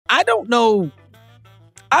I don't know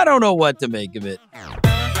what to make of it.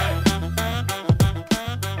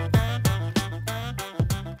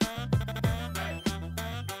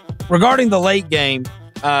 Regarding the late game,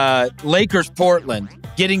 Lakers-Portland,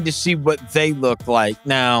 getting to see what they look like.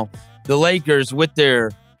 Now, the Lakers with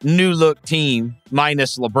their new-look team,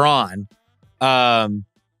 minus LeBron,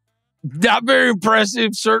 not very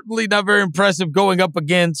impressive. Certainly not very impressive going up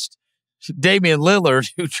against Damian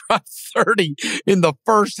Lillard, who dropped 30 in the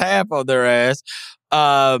first half of their ass.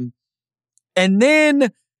 And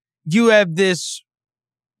then you have this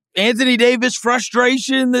Anthony Davis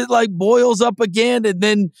frustration that like boils up again. And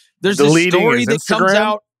then there's this story that comes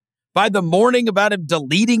out by the morning about him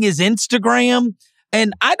deleting his Instagram.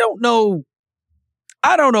 And I don't know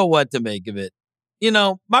what to make of it. You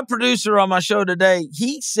know, my producer on my show today,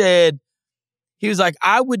 he was like,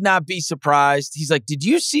 I would not be surprised. He's like, did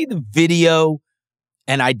you see the video?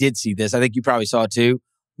 And I did see this. I think you probably saw it too.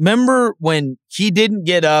 Remember when he didn't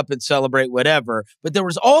get up and celebrate whatever, but there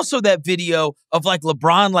was also that video of like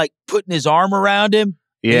LeBron like putting his arm around him.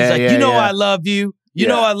 Yeah, he's like, I love you. You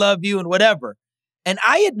know I love you and whatever. And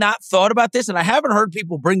I had not thought about this, and I haven't heard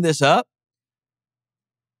people bring this up.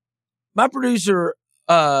 My producer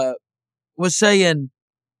was saying,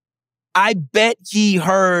 I bet he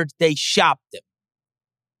heard they shopped him.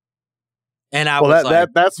 And I was like,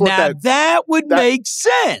 that would make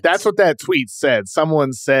sense. That's what that tweet said.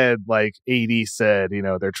 Someone said, like, AD said,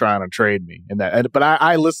 they're trying to trade me. But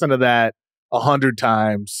I listened to that 100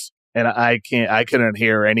 times, and I couldn't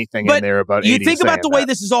hear anything in there about AD. You think about the way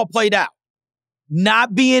this is all played out.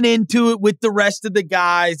 Not being into it with the rest of the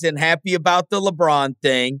guys and happy about the LeBron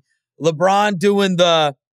thing. LeBron doing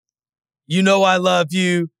the, I love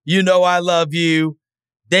you, I love you.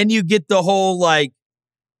 Then you get the whole, like,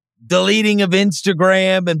 deleting of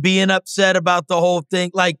Instagram and being upset about the whole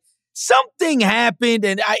thing. Like, something happened,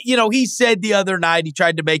 and he said the other night he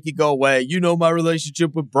tried to make it go away. My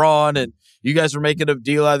relationship with Braun, and you guys were making a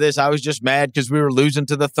deal out of this. I was just mad because we were losing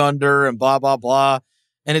to the Thunder and blah, blah, blah.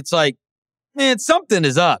 And it's like, man, something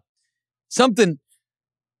is up. Something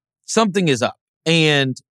is up.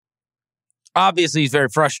 And obviously he's very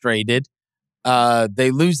frustrated.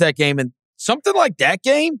 They lose that game, and something like that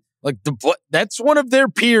game, like that's one of their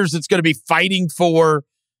peers that's going to be fighting for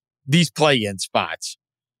these play-in spots.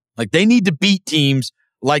 Like, they need to beat teams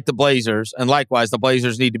like the Blazers, and likewise, the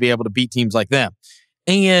Blazers need to be able to beat teams like them.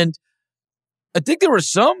 And I think there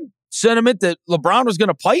was some sentiment that LeBron was going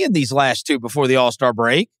to play in these last two before the All-Star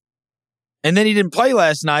break, and then he didn't play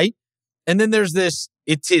last night. And then there's this,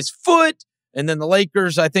 it's his foot, and then the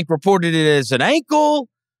Lakers, I think, reported it as an ankle.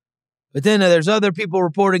 But then there's other people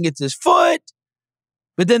reporting it's his foot.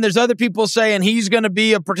 But then there's other people saying he's going to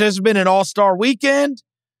be a participant in All-Star Weekend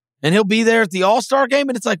and he'll be there at the All-Star game.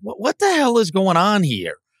 And it's like, what the hell is going on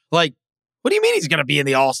here? Like, what do you mean he's going to be in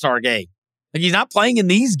the All-Star game? Like, he's not playing in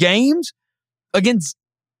these games against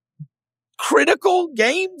critical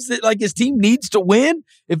games that, like, his team needs to win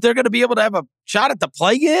if they're going to be able to have a shot at the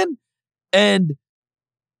play-in. And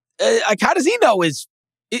how does he know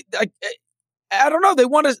I don't know. They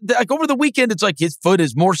want to, like, over the weekend, it's like his foot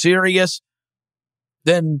is more serious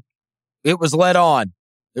than it was let on.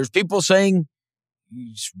 There's people saying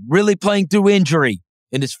he's really playing through injury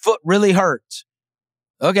and his foot really hurts.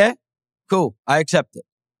 Okay, cool. I accept it.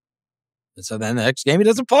 And so then the next game he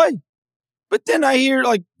doesn't play. But then I hear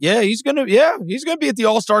like, he's gonna be at the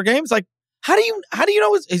All-Star game. It's like, how do you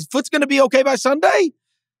know his foot's gonna be okay by Sunday?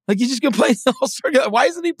 Like, he's just gonna play in the All-Star game. Why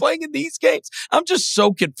isn't he playing in these games? I'm just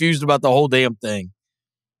so confused about the whole damn thing.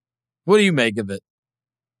 What do you make of it?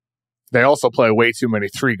 They also play way too many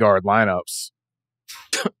 3-guard lineups.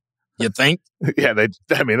 You think? Yeah,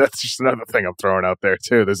 that's just another thing I'm throwing out there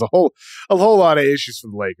too. There's a whole lot of issues for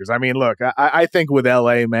the Lakers. I mean, look, I think with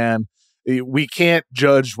LA, man, we can't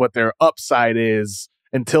judge what their upside is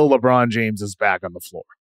until LeBron James is back on the floor.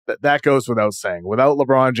 That goes without saying. Without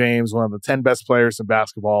LeBron James, one of the 10 best players in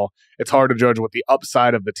basketball, it's hard to judge what the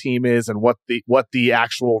upside of the team is and what the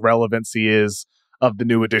actual relevancy is of the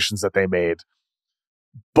new additions that they made.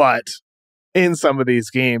 But in some of these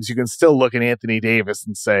games, you can still look at Anthony Davis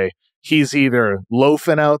and say he's either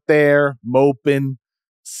loafing out there, moping,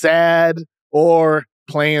 sad, or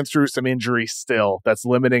playing through some injury still that's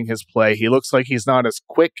limiting his play. He looks like he's not as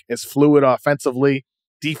quick, as fluid offensively.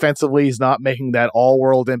 Defensively, he's not making that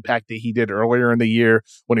all-world impact that he did earlier in the year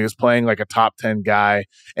when he was playing like a top 10 guy.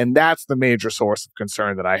 And that's the major source of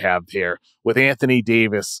concern that I have here. With Anthony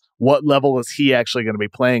Davis, what level is he actually going to be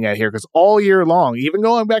playing at here? Because all year long, even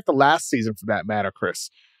going back to last season for that matter,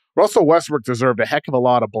 Chris, Russell Westbrook deserved a heck of a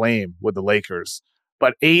lot of blame with the Lakers.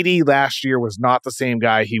 But AD last year was not the same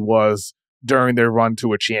guy he was during their run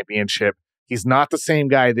to a championship. He's not the same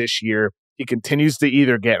guy this year. He continues to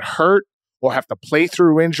either get hurt or have to play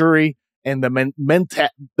through injury, and the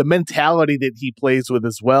mentality that he plays with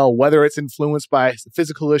as well, whether it's influenced by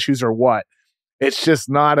physical issues or what, it's just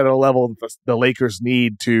not at a level that the Lakers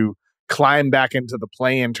need to climb back into the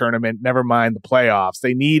play-in tournament, never mind the playoffs.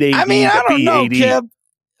 They need AD I don't know, AD. Kev.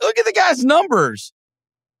 Look at the guy's numbers.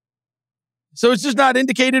 So it's just not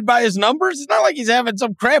indicated by his numbers? It's not like he's having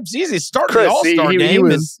some crap season. He's starting the All-Star game.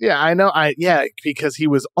 I know. Because he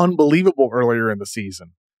was unbelievable earlier in the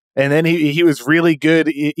season. And then he was really good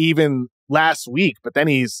even last week, but then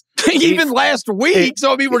he's... last week?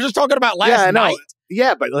 So, we're just talking about last night.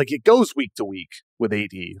 Yeah, but it goes week to week with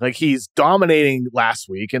AD. He's dominating last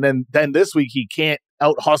week, and then this week he can't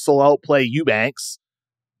outplay Eubanks.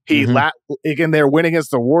 Again, they're winning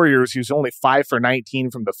against the Warriors. He was only 5 for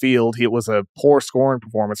 19 from the field. It was a poor scoring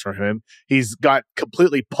performance from him. He's got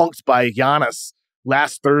completely punked by Giannis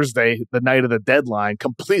last Thursday, the night of the deadline.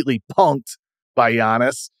 Completely punked by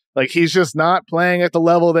Giannis. He's just not playing at the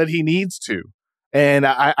level that he needs to. And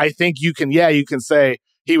I think you can say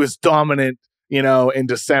he was dominant, in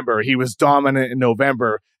December. He was dominant in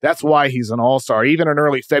November. That's why he's an all-star. Even in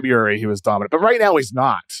early February, he was dominant. But right now, he's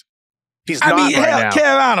not. He's not right now. Kev,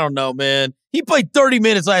 I don't know, man. He played 30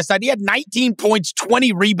 minutes last night. He had 19 points,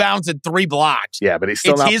 20 rebounds, and 3 blocks. Yeah, but he's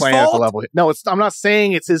still not playing at the level. No, I'm not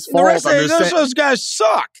saying it's his fault. Those guys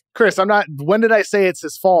suck. Chris, I'm not. When did I say it's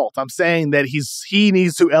his fault? I'm saying that he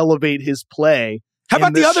needs to elevate his play. How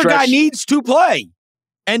about the other guy needs to play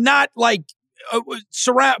and not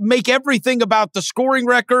make everything about the scoring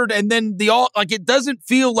record, and then it doesn't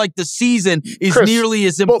feel like the season is nearly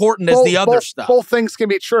as important as the other stuff. Both things can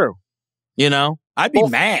be true. I'd be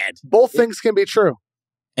mad. Both things can be true.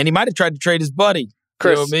 And he might have tried to trade his buddy.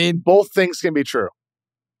 Chris, you know what I mean? Both things can be true.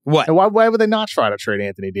 What? And why would they not try to trade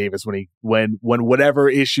Anthony Davis when whatever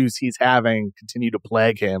issues he's having continue to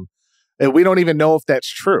plague him? And we don't even know if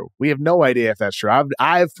that's true. We have no idea if that's true.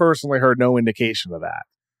 I've personally heard no indication of that.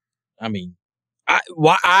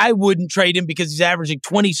 I wouldn't trade him because he's averaging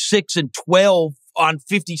 26 and 12 on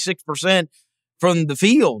 56% from the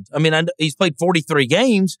field. He's played 43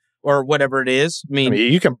 games. Or whatever it is.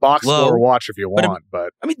 You can box score watch if you want,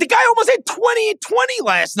 but the guy almost had 20 and 20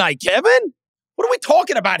 last night, Kevin. What are we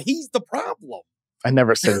talking about? He's the problem. I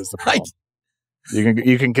never said it's the problem.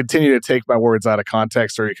 You can continue to take my words out of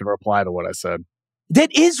context, or you can reply to what I said.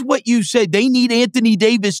 That is what you said. They need Anthony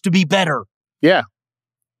Davis to be better. Yeah.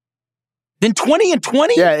 Then 20 and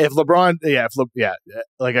 20? Yeah, if LeBron,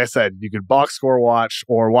 like I said, you could box score watch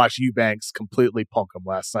or watch Eubanks completely punk him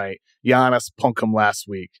last night. Giannis punk him last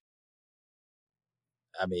week.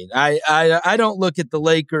 I don't look at the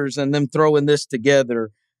Lakers and them throwing this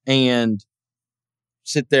together and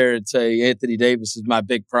sit there and say Anthony Davis is my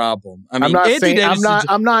big problem. I'm not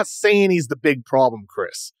saying he's the big problem,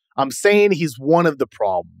 Chris. I'm saying he's one of the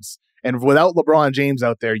problems. And without LeBron James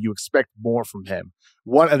out there, you expect more from him.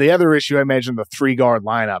 The other issue, I mentioned the 3-guard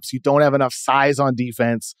lineups. You don't have enough size on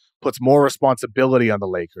defense, puts more responsibility on the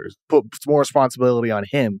Lakers, puts more responsibility on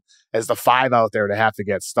him as the 5 out there to have to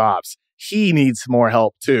get stops. He needs more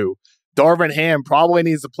help too. Darvin Ham probably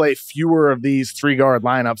needs to play fewer of these 3-guard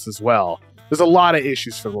lineups as well. There's a lot of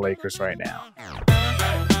issues for the Lakers right now.